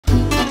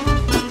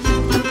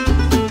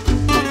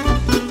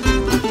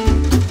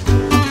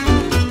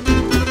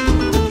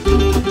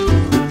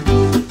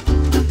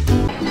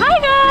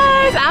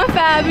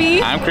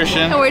I'm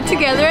Christian. And we're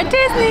together at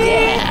Disney.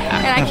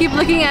 Yeah. And I keep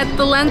looking at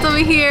the lens over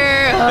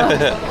here.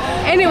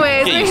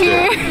 Anyways, we're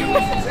here.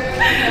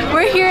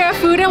 We're here at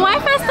Food and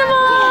Wine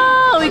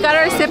Festival. We got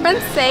our Sip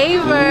and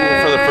Savor.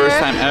 Ooh, for the first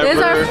time ever. This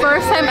is our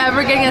first time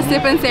ever getting a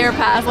Sip and Savor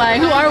Pass.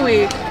 Like, who are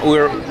we?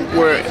 We're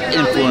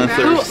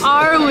influencers. Who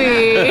are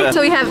we?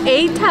 So we have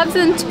 8 tabs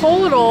in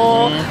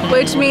total,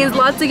 which means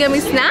lots of yummy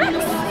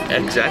snacks.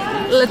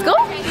 Exactly. Let's go.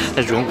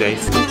 Let's go,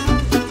 guys.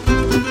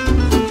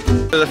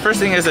 So the first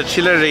thing is a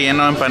chile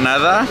relleno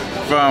empanada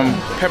from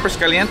Peppers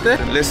Caliente.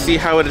 Let's see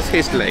how it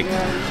tastes like.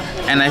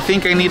 And I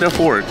think I need a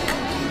fork.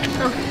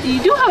 Oh,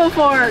 you do have a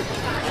fork.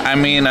 I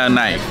mean a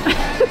knife.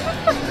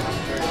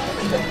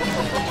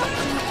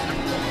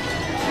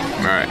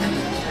 All right.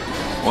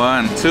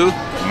 1, 2.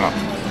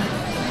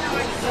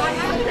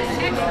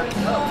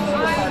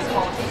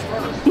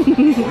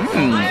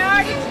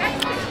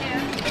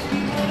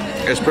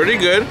 It's pretty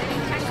good.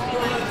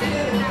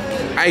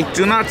 I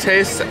do not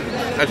taste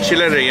a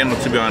chile relleno,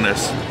 to be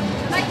honest.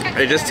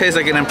 It just tastes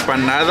like an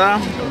empanada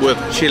with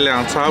chile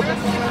on top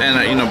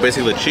and you know,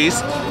 basically the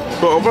cheese.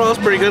 But overall it's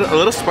pretty good. A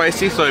little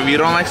spicy, so if you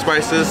don't like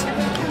spices,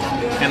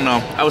 you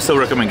know, I would still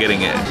recommend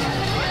getting it.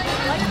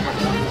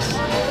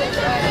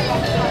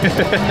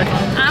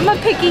 I'm a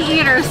picky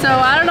eater, so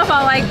I don't know if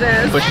I like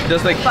this. But she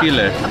does like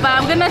chile. But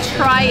I'm gonna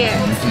try it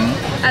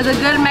as a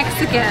good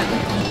Mexican.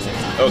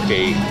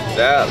 Okay,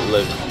 that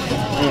looks...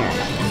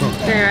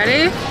 Okay,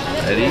 ready?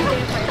 Ready?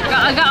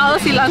 I got all the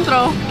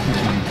cilantro.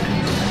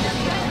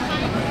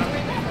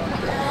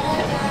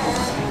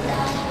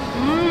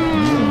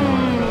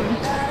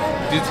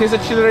 Do you taste the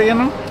chile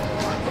relleno?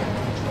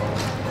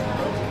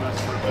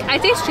 I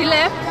taste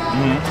chile.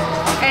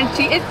 And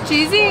it's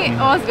cheesy.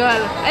 Oh, it's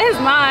good. It is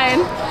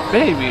mine.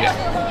 Baby,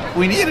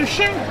 we need to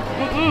share.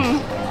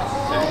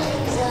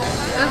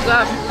 That's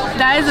good.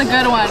 That is a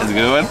good one. That's a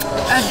good one?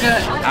 That's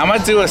good. I'm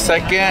gonna do a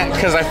second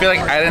because I feel like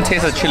I didn't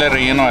taste the chile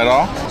relleno at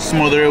all.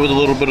 Smother it with a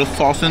little bit of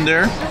sauce in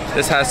there.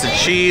 This has the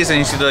cheese and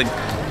you see the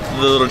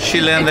little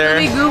chile in there.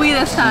 It's really gooey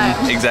this time.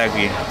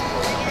 Exactly.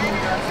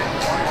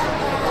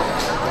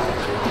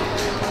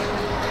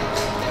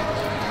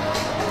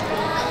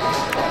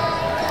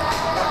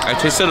 I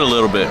tasted a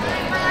little bit,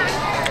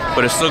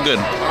 but it's still good.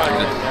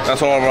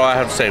 That's all I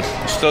have to say.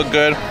 It's still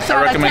good.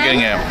 I recommend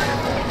getting it.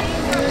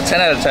 10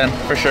 out of 10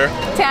 for sure.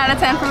 10 out of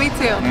 10 for me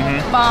too.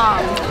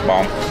 Bomb.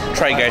 Bomb.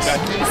 Try it, guys.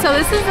 So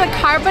this is the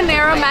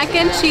carbonara mac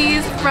and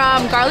cheese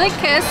from Garlic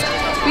Kiss.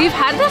 We've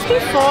had this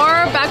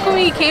before back when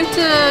we came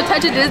to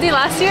Touch of Disney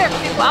last year.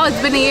 Wow,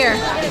 it's been a year.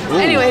 Ooh.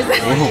 Anyways.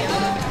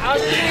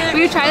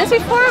 We've tried this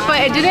before,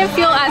 but it didn't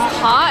feel as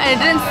hot and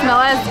it didn't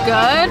smell as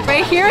good.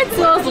 Right here it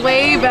smells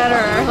way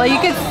better. Like you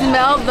can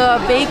smell the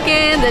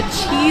bacon, the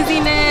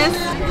cheesiness.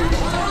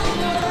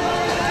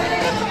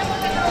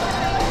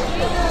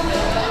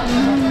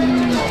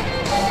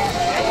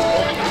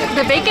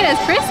 The bacon is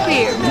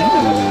crispy.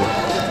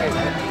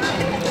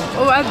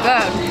 Oh, that's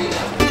good.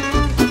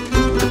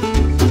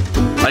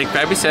 Like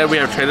Fabi said, we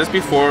have tried this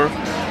before.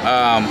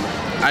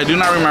 I do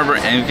not remember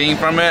anything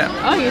from it.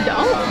 Oh, you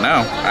don't?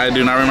 No, I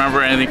do not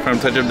remember anything from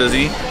Touch of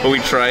Disney, but we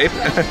tried.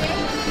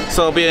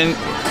 So it'll be a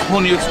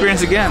whole new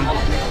experience again.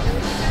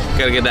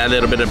 Gotta get that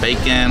little bit of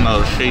bacon, a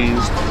little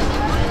cheese.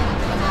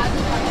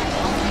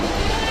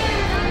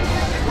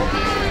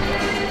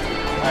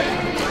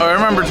 Oh, I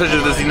remember Touch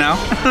of Disney now.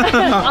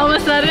 All of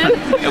a sudden?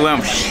 It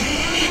went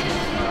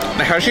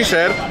like how she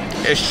said,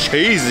 it's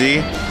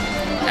cheesy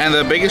and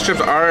the bacon strips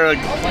are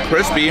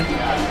crispy.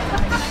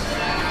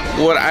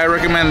 Would I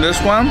recommend this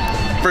one?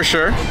 For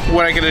sure.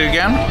 Would I get it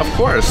again? Of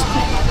course.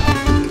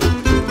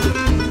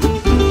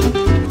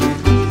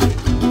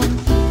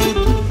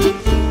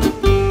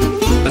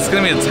 It's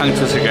gonna be a tongue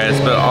twister, guys,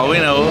 but all we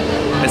know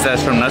is that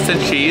it's from nuts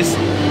and cheese.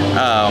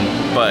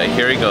 But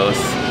here it goes.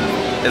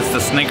 It's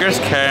the Snickers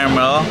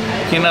Caramel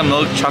Peanut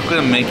Milk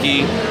Chocolate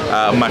Mickey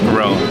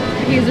Macaron.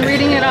 He's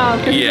reading it off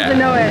because he doesn't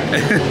know it.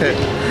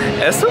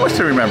 It's so much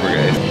to remember,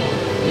 guys.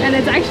 And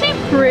it's actually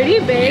pretty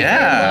big.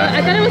 Yeah.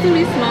 I thought it was gonna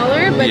be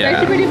smaller, but it's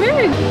actually pretty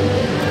big.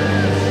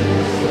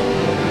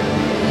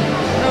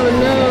 Oh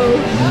no.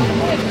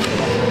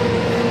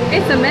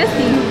 It's a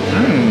messy.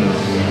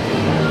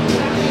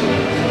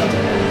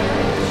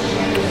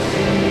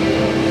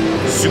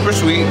 Super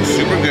sweet,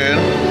 super good.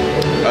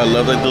 I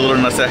love like the little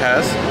nuts it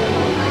has.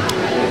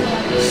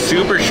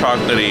 Super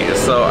chocolatey.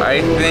 So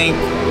I think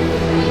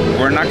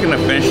we're not gonna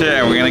finish it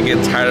and we're gonna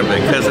get tired of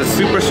it because it's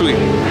super sweet.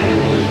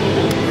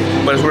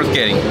 But it's worth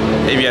getting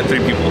if you have 3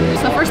 people.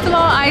 So first of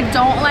all, I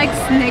don't like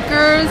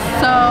Snickers,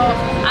 so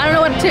I don't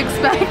know what to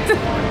expect.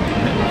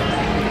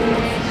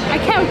 I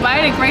can't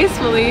bite it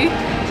gracefully.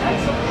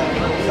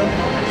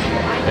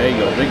 There you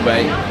go, big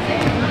bite.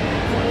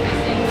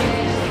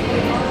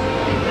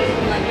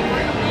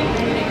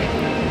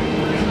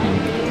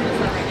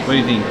 What do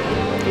you think?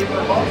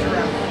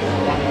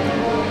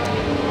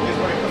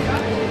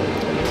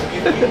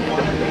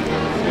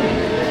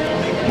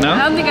 No? I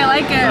don't think I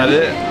like it. Not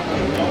it?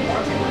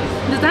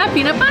 Does it have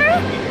peanut butter?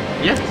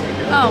 Yes.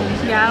 Oh,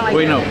 yeah, I like it.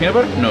 Wait, no, peanut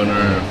butter? No,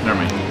 never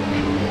mind.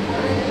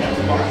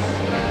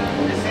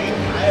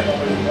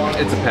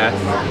 It's a pass.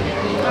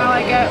 I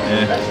like it.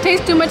 Yeah.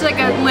 Tastes too much like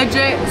a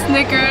legit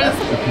Snickers.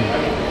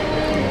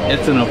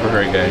 It's a no for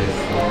her, guys.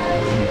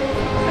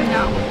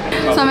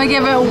 No. So I'm gonna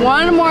give it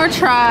one more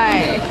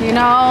try. You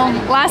know,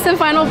 last and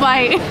final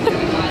bite.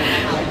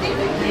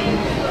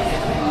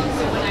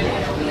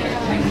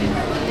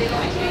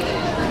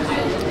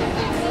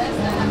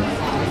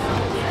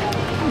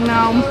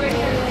 No.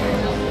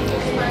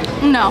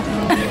 No.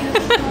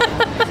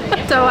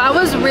 So I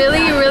was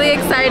really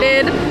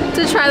excited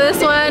to try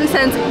this one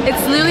since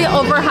it's literally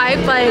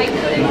overhyped. Like,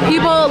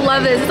 people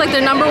love this. It's like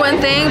their #1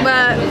 thing,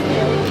 but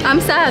I'm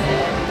sad.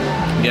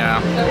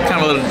 Yeah,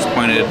 kind of a little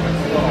disappointed.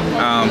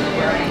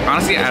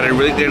 Honestly, I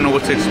really didn't know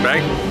what to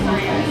expect,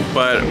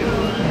 but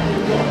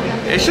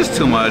it's just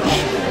too much.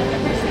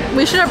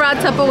 We should have brought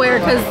Tupperware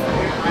because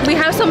we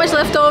have so much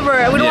left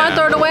over. We don't want to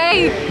throw it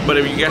away. But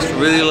if you guys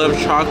really love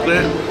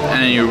chocolate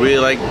and you really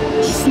like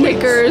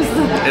Snickers,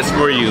 it's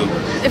for you.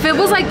 If it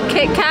was like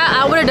Kit Kat,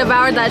 I would have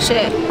devoured that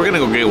shit. We're gonna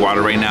go get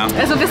water right now.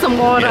 Let's go get some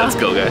water. Yeah, let's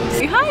go,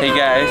 guys. Hi, hey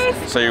guys,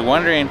 so you're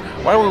wondering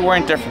why we're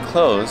wearing different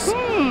clothes?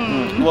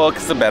 Well,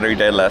 because the battery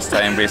died last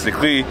time,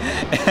 basically.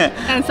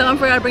 And someone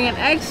forgot to bring an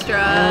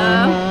extra.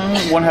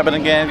 Won't happen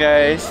again,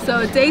 guys.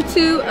 So day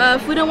 2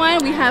 of Food and Wine,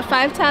 we have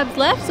 5 tabs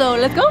left, so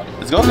let's go.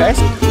 Let's go, guys.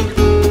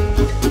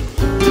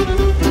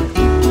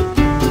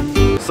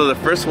 So the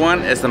first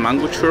one is the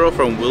mango churro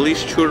from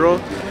Willie's Churro.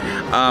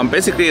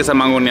 Basically, it's a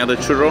mango niado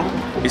churro.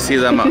 You see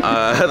the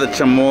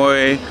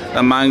chamoy,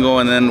 the mango,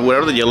 and then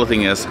whatever the yellow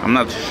thing is. I'm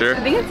not sure. I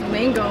think it's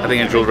mango. I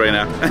think I drooled right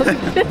now.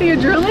 You're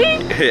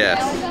drooling?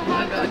 Yes.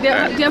 Do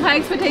you have high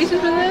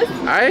expectations for this?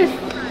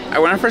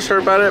 When I first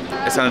heard about it,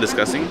 it sounded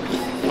disgusting,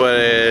 but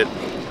it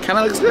kind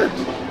of looks good.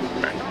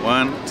 All right,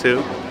 1, 2.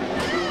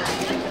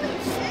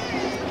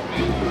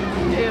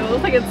 Ew, it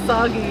looks like it's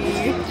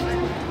soggy.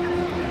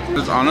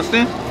 It's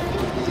honestly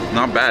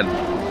not bad.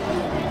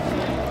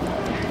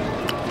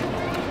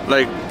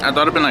 Like, I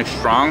thought it'd been like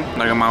strong,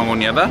 like a mango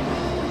niada,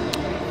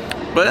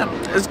 but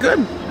it's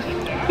good.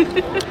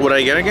 Would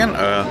I get it again?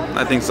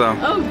 I think so.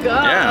 Oh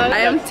god. Yeah. I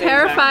am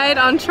terrified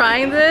on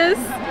trying this,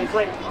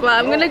 but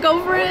I'm gonna go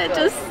for it.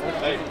 Just.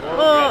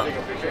 Oh.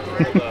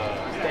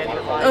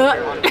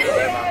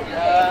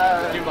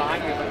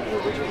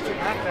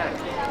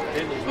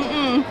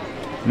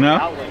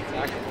 No?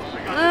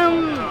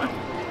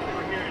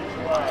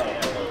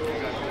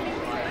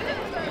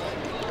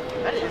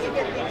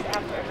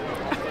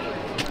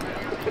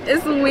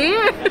 It's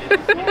weird.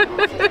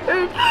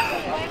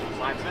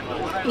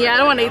 Yeah, I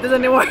don't want to eat this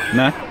anymore.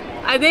 No?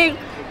 I think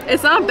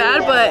it's not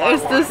bad, but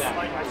it's just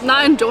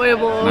not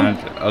enjoyable.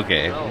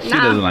 Okay, she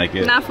doesn't like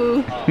it. Not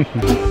food.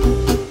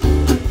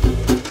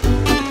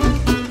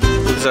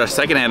 This is our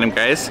second item,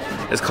 guys.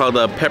 It's called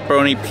the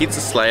pepperoni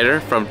pizza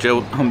slider from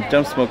Jump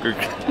Smoker.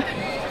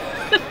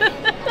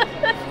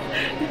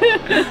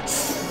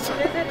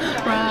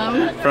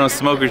 From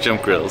Smoker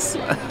Jump Grills.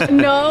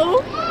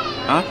 No.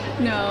 Huh?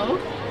 No.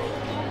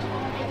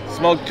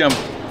 Smoke jump.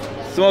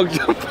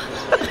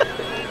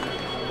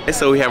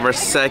 So we have our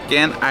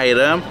second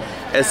item.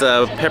 It's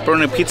a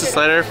pepperoni pizza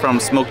slider from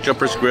Smoke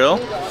Jumper's Grill.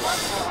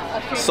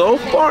 So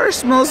far it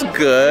smells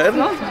good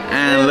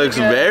and looks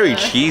very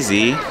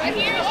cheesy.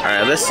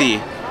 Alright, let's see.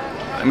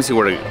 Let me see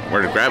where to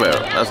grab it.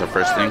 That's the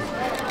first thing.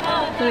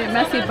 It's a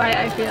messy bite,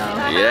 I feel.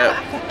 Yeah.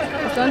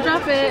 Just don't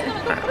drop it.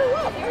 Right.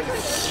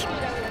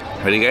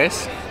 Ready,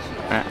 guys?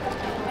 Alright.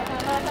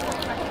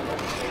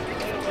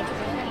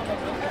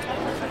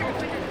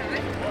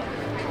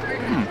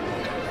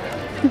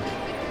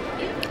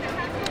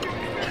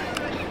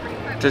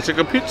 Tastes like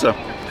a pizza.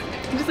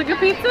 Just like a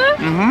pizza?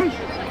 Mm-hmm.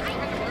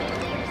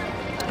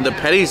 The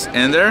patty's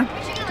in there,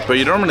 but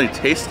you don't really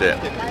taste it.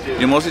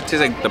 You mostly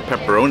taste like the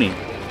pepperoni.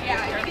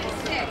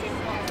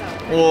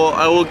 Well,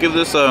 I will give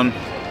this 8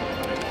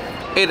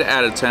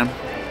 out of 10.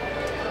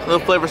 The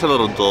flavor's a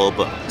little dull,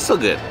 but it's still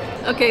good.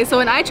 Okay, so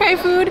when I try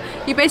food,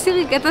 you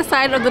basically get the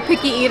side of the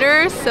picky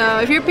eater. So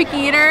if you're a picky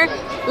eater,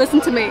 listen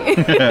to me.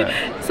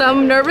 So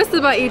I'm nervous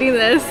about eating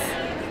this,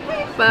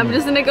 but I'm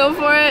just gonna go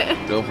for it.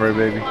 Go for it,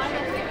 baby.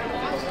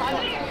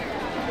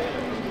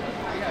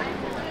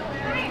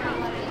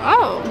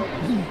 Oh,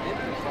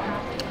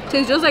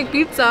 tastes just like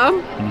pizza.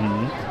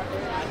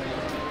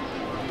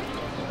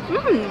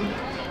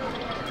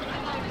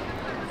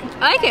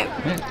 I like it.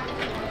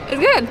 It's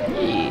good.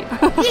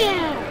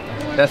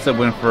 Yeah. That's a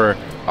win for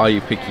all you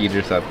picky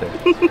eaters out there.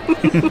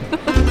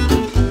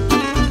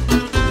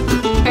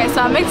 Okay,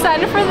 so I'm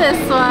excited for this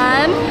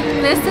one.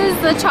 This is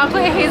the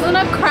chocolate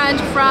hazelnut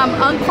crunch from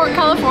Uncork,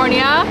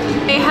 California.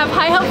 I have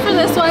high hopes for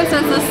this one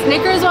since the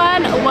Snickers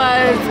one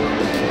was.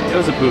 It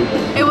was a poop.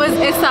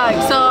 It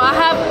sucked. So I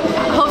have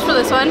hopes for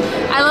this one.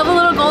 I love a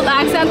little gold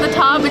accent at the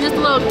top and just a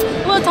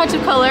little touch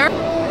of color.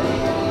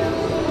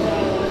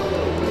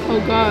 Oh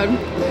god,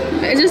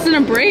 it just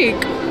didn't break.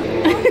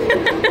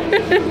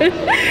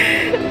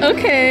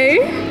 Okay.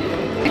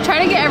 I try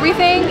to get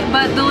everything,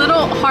 but the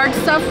little hard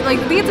stuff, like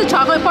I think it's the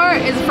chocolate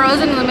part, is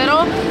frozen in the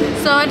middle.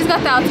 So I just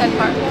got the outside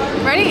part.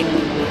 Ready?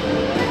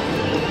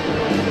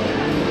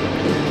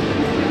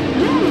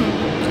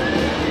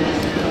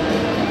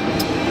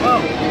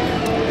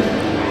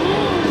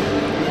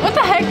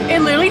 heck?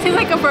 It literally tastes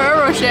like a Ferrero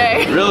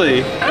Rocher. Really?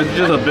 It's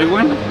just a big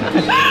one?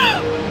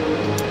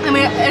 I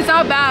mean, it's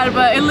not bad,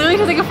 but it literally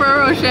tastes like a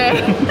Ferrero Rocher.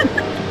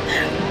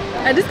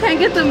 I just can't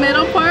get the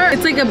middle part.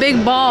 It's like a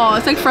big ball.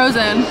 It's like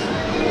frozen.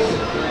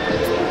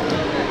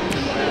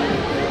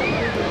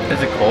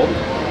 Is it cold?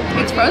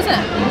 It's frozen.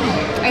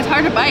 It's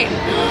hard to bite.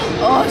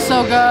 Oh,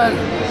 so good.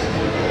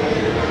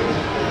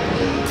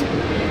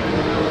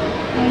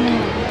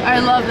 I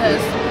love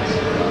this.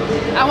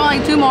 I want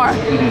like 2 more.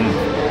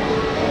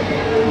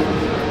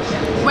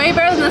 Way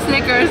better than the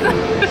Snickers.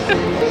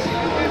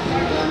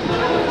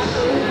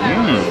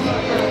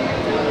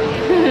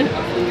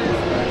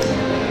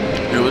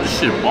 Yo, this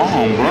shit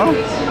bomb, bro.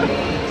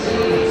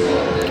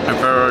 My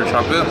favorite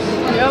chocolate.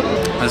 Yep.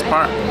 This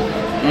part.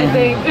 I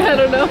think. I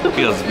don't know.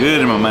 Feels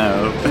good in my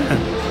mouth.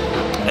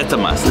 It's a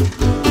must.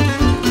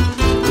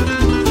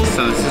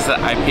 So this is the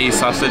IPA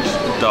sausage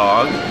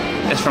dog.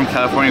 It's from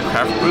California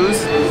Craft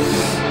Brews.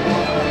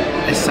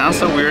 It sounds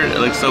so weird. It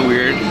looks so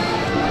weird,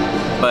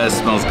 but it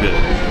smells good.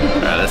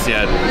 All right, let's see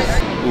how it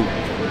is. Ooh.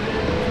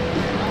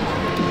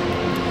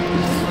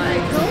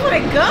 Oh my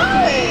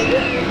god!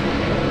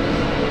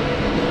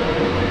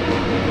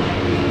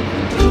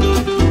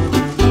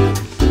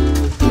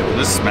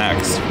 This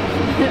smacks.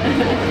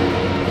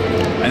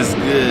 It's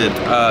good.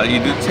 You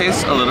do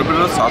taste a little bit of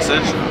the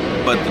sausage,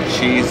 but the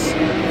cheese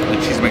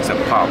makes it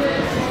pop.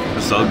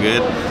 It's so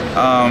good.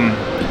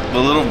 The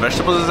little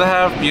vegetables that I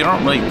have, you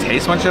don't really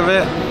taste much of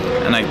it,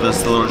 and like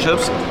this, the little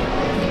chips,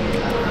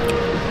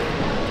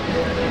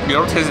 you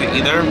don't taste it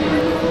either.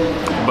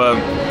 But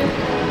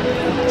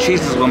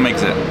cheese is what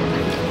makes it.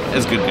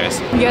 It's good, guys.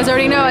 You guys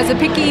already know, as a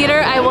picky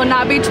eater, I will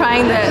not be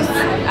trying this.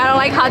 I don't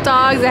like hot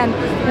dogs and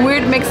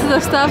weird mixes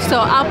of stuff, so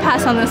I'll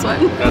pass on this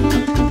one.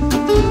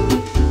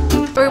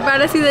 We're about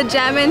to see the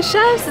Jammin'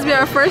 Chefs. This will be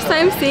our first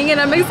time seeing it.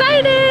 I'm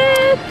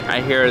excited. I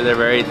hear they're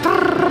very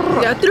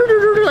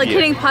like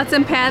hitting pots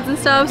and pans and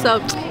stuff. So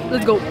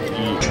let's go.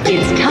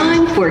 It's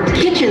time for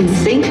kitchen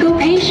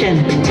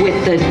syncopation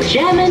with the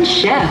Jammin'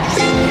 Chefs.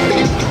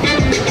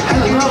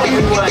 Hello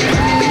everyone.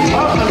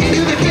 Welcome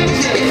to the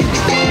kitchen.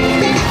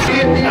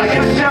 I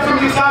guess chef will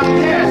be talking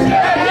here.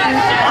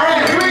 All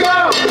right, here we go.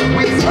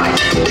 We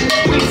slice,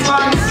 we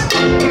slice,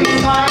 we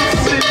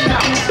slice it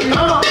now.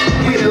 Come on,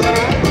 we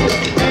layer.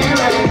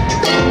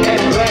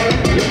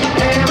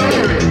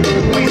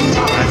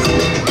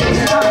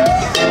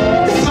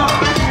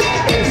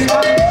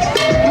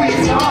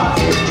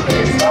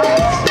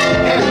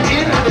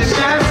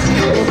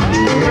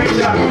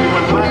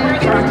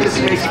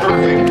 Makes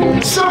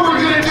perfect. So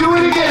we're gonna do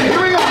it again.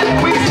 Here we go.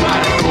 We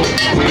slice,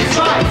 we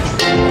slice,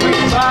 we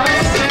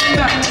slice and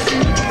dice.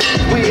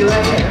 We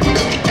layer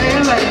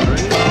and layer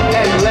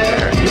and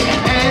layer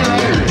and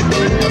layer.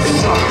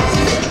 Sauce,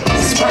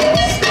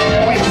 spice,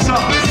 we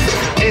sauce,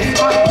 it's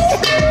spice,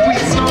 we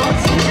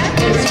sauce,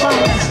 it's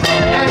spice,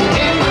 and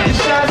in the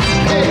chef's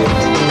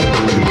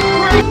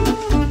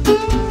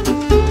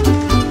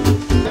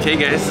Okay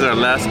guys, this is our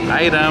last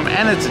item,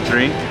 and it's a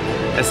drink.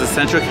 It's a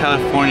Central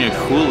California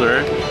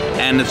cooler,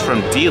 and it's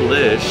from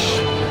Delish.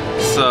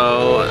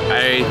 So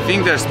I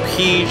think there's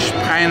peach,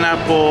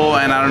 pineapple,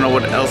 and I don't know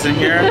what else in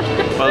here.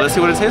 But let's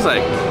see what it tastes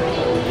like.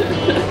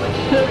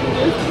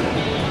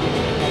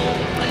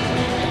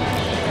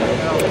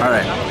 All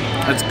right,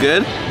 that's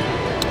good.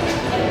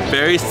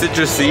 Very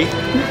citrusy.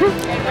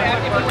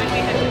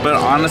 But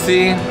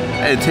honestly,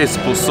 it tastes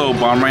so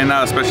bomb right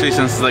now, especially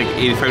since it's like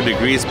 85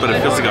 degrees, but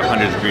it feels like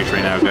 100 degrees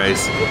right now,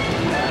 guys.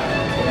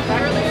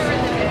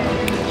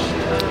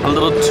 A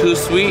little too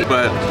sweet,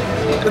 but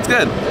it's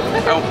good.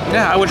 Oh,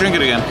 yeah, I would drink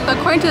it again.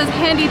 According to this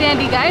handy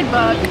dandy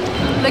guidebook,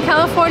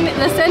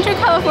 the Central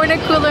California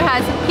cooler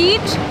has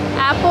peach,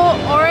 apple,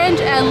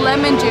 orange, and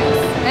lemon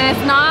juice, and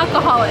it's not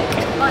alcoholic.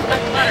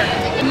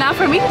 Now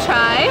for me to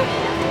try,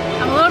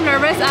 I'm a little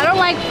nervous. I don't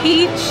like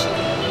peach,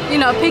 you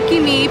know, picky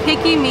me,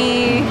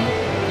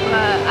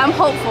 but I'm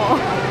hopeful.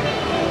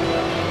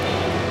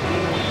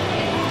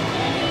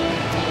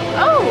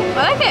 Oh, I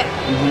like it.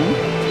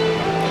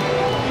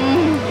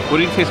 What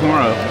do you taste more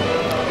of?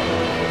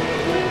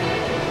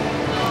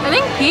 I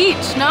think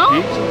peach, no?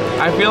 Peach?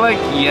 I feel like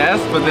yes,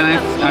 but then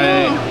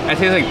I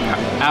taste like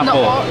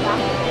apple. No.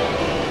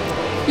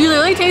 You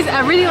literally taste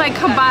everything like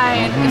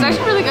combined. It's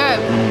actually really good.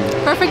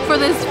 Perfect for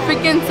this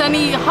freaking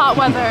sunny, hot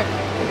weather.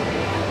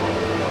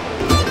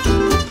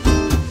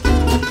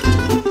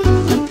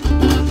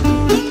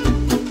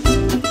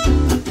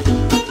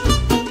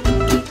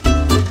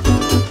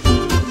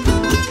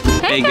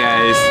 Hey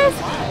guys.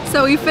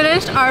 So we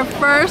finished our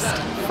first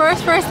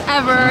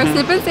ever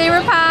Sip and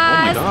Savor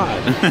Pass. Oh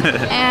my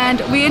god.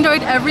 And we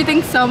enjoyed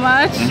everything so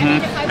much.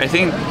 I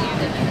think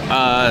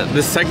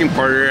the second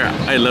part,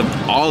 I loved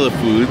all the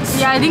foods.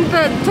 Yeah, I think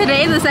that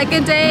today, the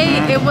second day,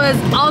 it was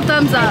all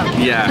thumbs up.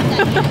 Yeah.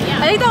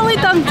 I think the only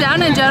thumbs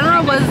down in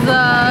general was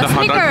the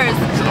Snickers.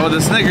 Oh, the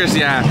Snickers,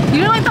 yeah. You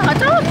didn't like the hot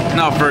dog?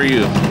 No, for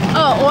you.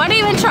 Oh, well, I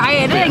didn't even try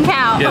it. It didn't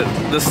count.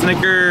 Yeah, the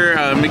Snicker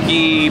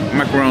Mickey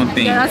macaron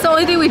thing. Yeah, that's the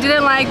only thing we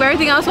didn't like, but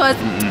everything else was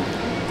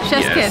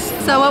Chef's Yes.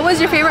 kiss. So what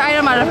was your favorite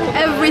item out of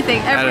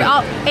everything?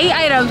 All 8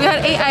 items. We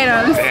had 8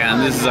 items. Damn,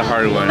 this is a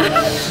hard one.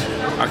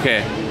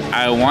 Okay,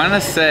 I want to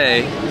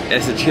say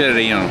it's a chile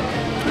relleno.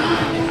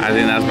 I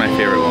think that's my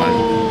favorite one.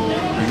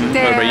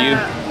 Damn. What about you?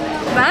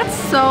 That's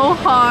so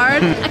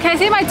hard. Can I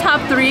say my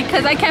top 3?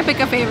 Because I can't pick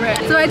a favorite.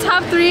 So my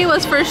top 3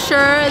 was for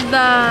sure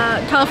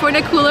the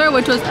California cooler,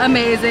 which was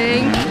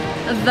amazing.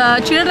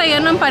 The chile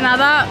relleno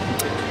empanada,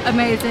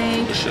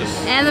 amazing.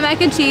 Delicious. And the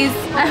mac and cheese.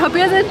 I hope you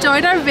guys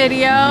enjoyed our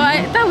video.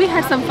 I thought we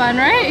had some fun,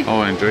 right? Oh,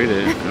 I enjoyed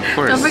it. Of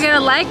course. Don't forget to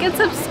like and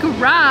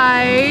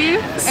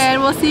subscribe.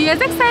 And we'll see you guys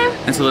next time.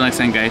 Until the next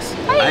time, guys.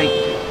 Bye.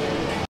 Bye.